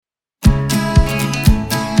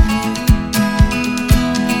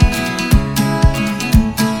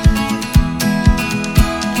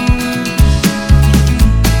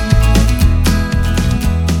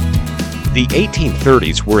The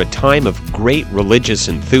 1830s were a time of great religious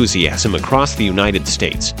enthusiasm across the United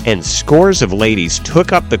States, and scores of ladies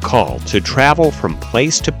took up the call to travel from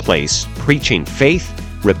place to place, preaching faith,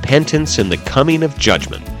 repentance, and the coming of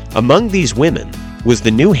judgment. Among these women was the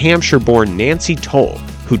New Hampshire-born Nancy Toll,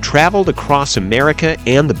 who traveled across America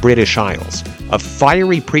and the British Isles. A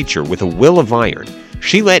fiery preacher with a will of iron,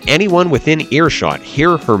 she let anyone within earshot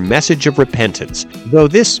hear her message of repentance, though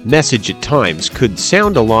this message at times could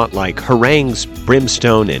sound a lot like harangues,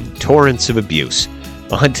 brimstone, and torrents of abuse.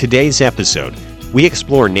 On today's episode, we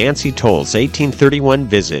explore Nancy Toll's 1831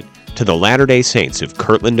 visit to the Latter-day Saints of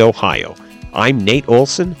Kirtland, Ohio. I'm Nate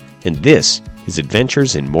Olson, and this is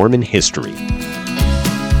Adventures in Mormon History.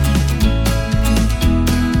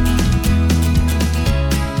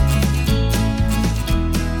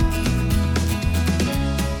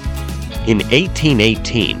 In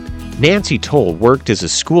 1818, Nancy Toll worked as a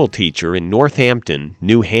school teacher in Northampton,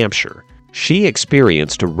 New Hampshire. She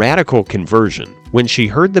experienced a radical conversion when she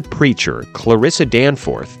heard the preacher Clarissa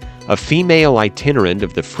Danforth, a female itinerant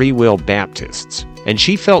of the Free Will Baptists, and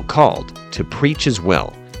she felt called to preach as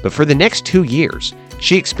well. But for the next 2 years,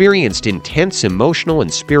 she experienced intense emotional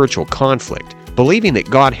and spiritual conflict, believing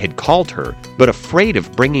that God had called her, but afraid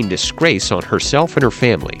of bringing disgrace on herself and her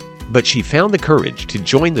family. But she found the courage to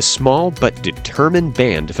join the small but determined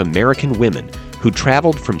band of American women who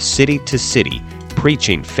traveled from city to city,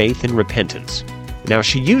 preaching faith and repentance. Now,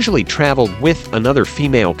 she usually traveled with another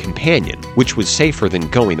female companion, which was safer than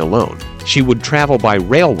going alone. She would travel by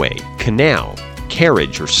railway, canal,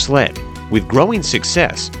 carriage, or sled. With growing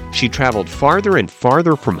success, she traveled farther and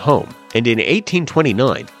farther from home, and in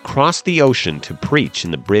 1829 crossed the ocean to preach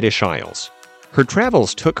in the British Isles. Her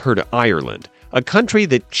travels took her to Ireland, a country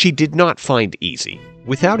that she did not find easy.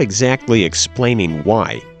 Without exactly explaining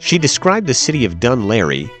why, she described the city of Dún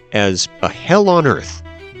Laoghaire as a hell on earth.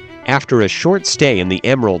 After a short stay in the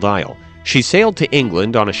Emerald Isle, she sailed to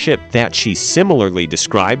England on a ship that she similarly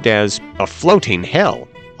described as a floating hell.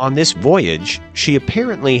 On this voyage, she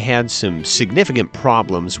apparently had some significant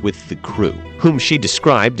problems with the crew, whom she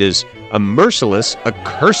described as a merciless,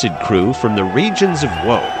 accursed crew from the regions of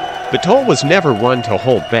woe. But Toll was never one to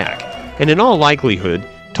hold back, and in all likelihood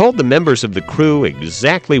told the members of the crew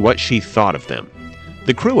exactly what she thought of them.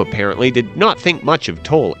 The crew apparently did not think much of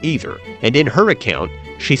Toll either, and in her account,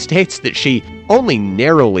 she states that she only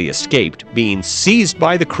narrowly escaped being seized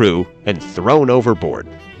by the crew and thrown overboard.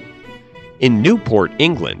 In Newport,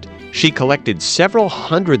 England, she collected several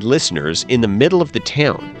hundred listeners in the middle of the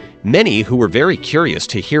town, many who were very curious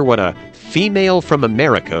to hear what a female from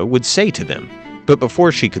America would say to them. But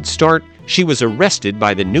before she could start, she was arrested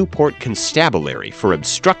by the Newport Constabulary for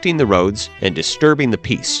obstructing the roads and disturbing the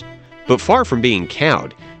peace. But far from being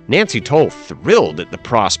cowed, Nancy Toll thrilled at the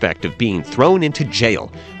prospect of being thrown into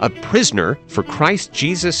jail, a prisoner for Christ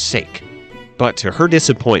Jesus' sake. But to her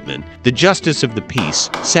disappointment, the justice of the peace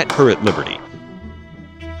set her at liberty.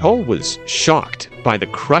 Toll was shocked by the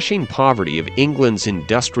crushing poverty of England's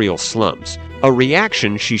industrial slums, a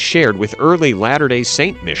reaction she shared with early Latter-day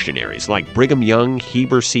Saint missionaries like Brigham Young,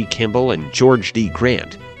 Heber C. Kimball, and George D.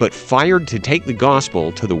 Grant. But fired to take the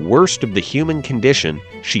gospel to the worst of the human condition,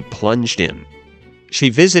 she plunged in. She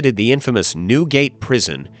visited the infamous Newgate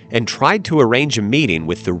prison and tried to arrange a meeting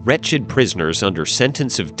with the wretched prisoners under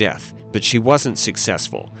sentence of death, but she wasn't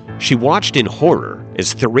successful. She watched in horror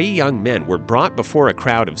as 3 young men were brought before a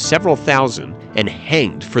crowd of several thousand and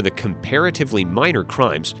hanged for the comparatively minor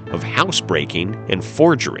crimes of housebreaking and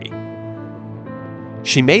forgery.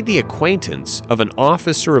 She made the acquaintance of an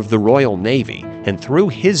officer of the Royal Navy and through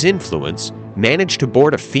his influence managed to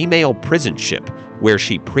board a female prison ship where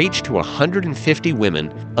she preached to 150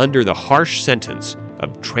 women under the harsh sentence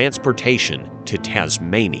of transportation to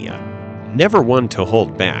Tasmania. Never one to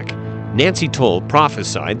hold back, Nancy Toll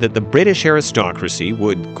prophesied that the British aristocracy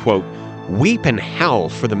would, quote, weep and howl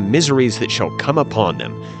for the miseries that shall come upon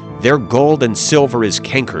them. Their gold and silver is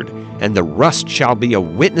cankered, and the rust shall be a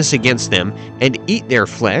witness against them, and eat their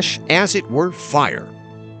flesh as it were fire.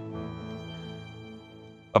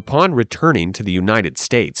 Upon returning to the United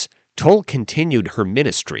States, Toll continued her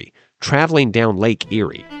ministry, traveling down Lake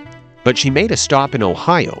Erie. But she made a stop in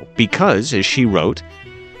Ohio because, as she wrote,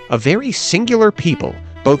 a very singular people,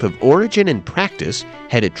 both of origin and practice,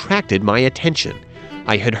 had attracted my attention.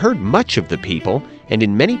 I had heard much of the people, and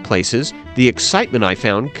in many places the excitement I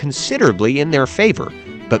found considerably in their favor,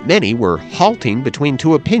 but many were halting between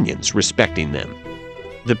 2 opinions respecting them.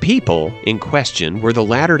 The people in question were the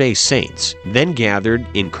Latter-day Saints, then gathered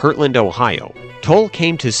in Kirtland, Ohio. Toll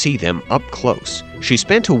came to see them up close. She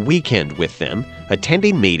spent a weekend with them,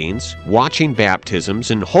 attending meetings, watching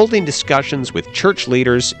baptisms, and holding discussions with church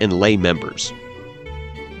leaders and lay members,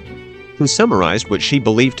 who summarized what she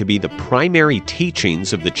believed to be the primary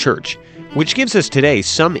teachings of the church, which gives us today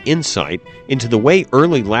some insight into the way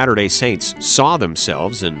early Latter-day Saints saw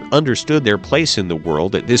themselves and understood their place in the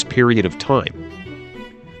world at this period of time.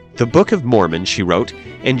 The Book of Mormon, she wrote,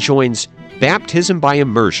 enjoins baptism by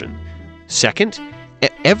immersion. Second,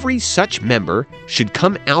 every such member should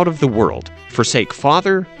come out of the world, forsake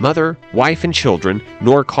father, mother, wife, and children,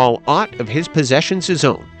 nor call aught of his possessions his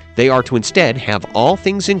own. They are to instead have all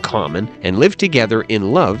things in common and live together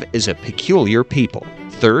in love as a peculiar people.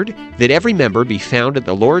 Third, that every member be found at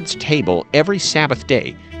the Lord's table every Sabbath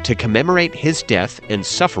day to commemorate his death and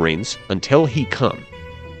sufferings until he come.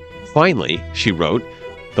 Finally, she wrote,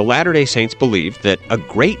 the Latter-day Saints believed that a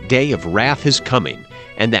great day of wrath is coming,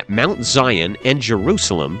 and that Mount Zion and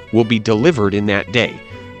Jerusalem will be delivered in that day.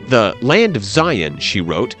 The land of Zion, she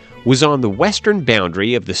wrote, was on the western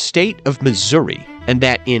boundary of the state of Missouri, and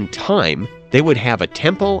that in time they would have a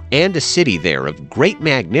temple and a city there of great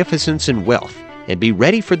magnificence and wealth, and be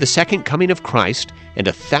ready for the second coming of Christ and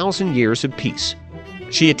 1,000 years of peace.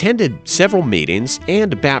 She attended several meetings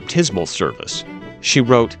and a baptismal service. She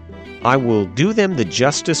wrote, I will do them the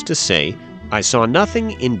justice to say, I saw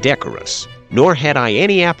nothing indecorous, nor had I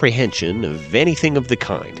any apprehension of anything of the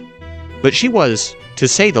kind. But she was, to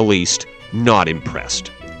say the least, not impressed.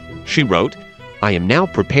 She wrote, I am now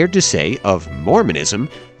prepared to say of Mormonism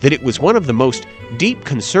that it was one of the most deep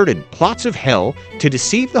concerted plots of hell to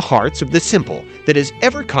deceive the hearts of the simple that has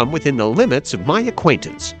ever come within the limits of my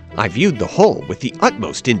acquaintance. I viewed the whole with the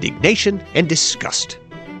utmost indignation and disgust.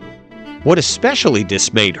 What especially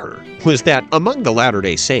dismayed her was that among the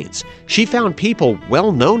Latter-day Saints, she found people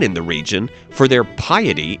well known in the region for their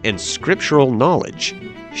piety and scriptural knowledge.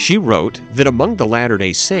 She wrote that among the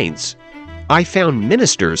Latter-day Saints, I found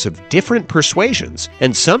ministers of different persuasions,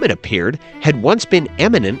 and some, it appeared, had once been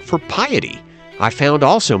eminent for piety. I found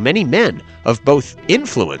also many men of both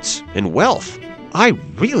influence and wealth. I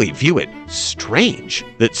really view it strange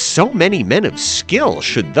that so many men of skill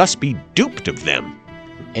should thus be duped of them.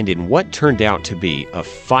 And in what turned out to be a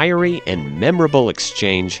fiery and memorable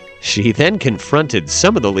exchange, she then confronted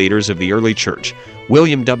some of the leaders of the early church,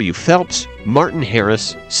 William W. Phelps, Martin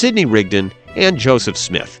Harris, Sidney Rigdon, and Joseph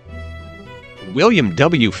Smith. William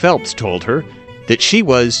W. Phelps told her that she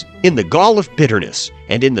was in the gall of bitterness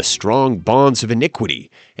and in the strong bonds of iniquity,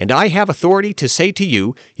 and I have authority to say to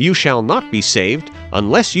you, you shall not be saved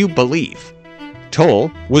unless you believe. Toll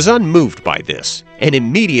was unmoved by this, and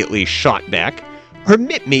immediately shot back,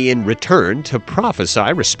 Permit me in return to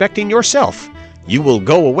prophesy respecting yourself. You will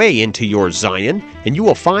go away into your Zion, and you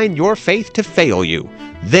will find your faith to fail you.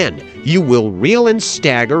 Then you will reel and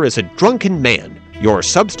stagger as a drunken man, your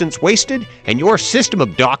substance wasted, and your system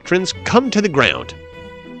of doctrines come to the ground.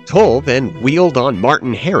 Toll then wheeled on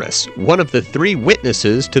Martin Harris, one of the 3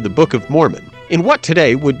 witnesses to the Book of Mormon. In what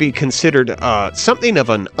today would be considered something of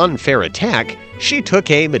an unfair attack, she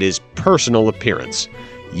took aim at his personal appearance.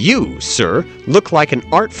 You, sir, look like an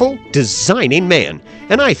artful, designing man,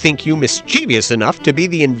 and I think you mischievous enough to be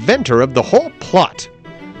the inventor of the whole plot.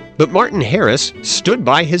 But Martin Harris stood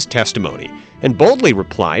by his testimony and boldly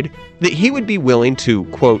replied that he would be willing to,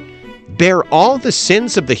 quote, bear all the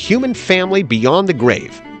sins of the human family beyond the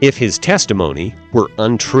grave if his testimony were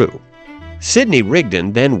untrue. Sidney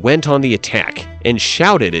Rigdon then went on the attack and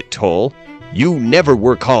shouted at Toll, you never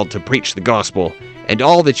were called to preach the gospel, and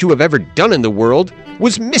all that you have ever done in the world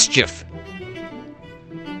was mischief.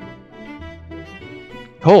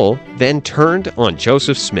 Toll then turned on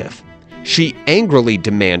Joseph Smith. She angrily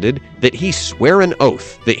demanded that he swear an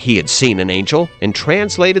oath that he had seen an angel and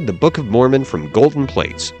translated the Book of Mormon from golden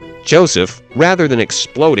plates. Joseph, rather than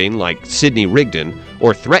exploding like Sidney Rigdon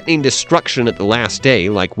or threatening destruction at the last day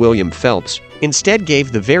like William Phelps, instead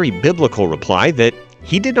gave the very biblical reply that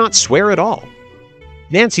he did not swear at all.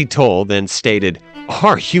 Nancy Toll then stated,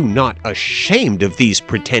 are you not ashamed of these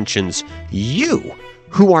pretensions, you,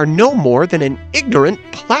 who are no more than an ignorant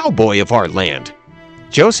plowboy of our land?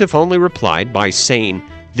 Joseph only replied by saying,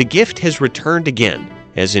 the gift has returned again,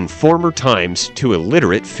 as in former times to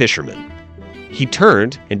illiterate fishermen. He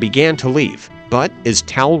turned and began to leave, but, as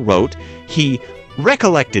Towle wrote, he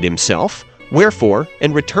recollected himself, wherefore,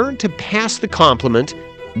 and returned to pass the compliment,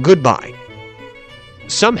 goodbye.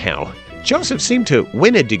 Somehow, Joseph seemed to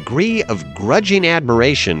win a degree of grudging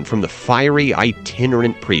admiration from the fiery,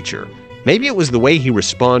 itinerant preacher. Maybe it was the way he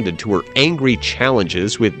responded to her angry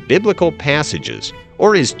challenges with biblical passages,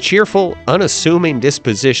 or his cheerful, unassuming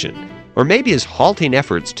disposition, or maybe his halting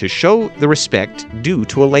efforts to show the respect due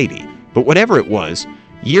to a lady. But whatever it was,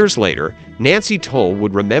 years later, Nancy Toll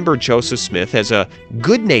would remember Joseph Smith as a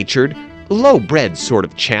good-natured, low-bred sort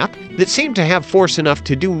of chap that seemed to have force enough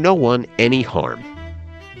to do no one any harm.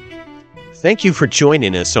 Thank you for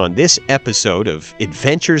joining us on this episode of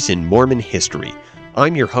Adventures in Mormon History.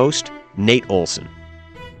 I'm your host, Nate Olson.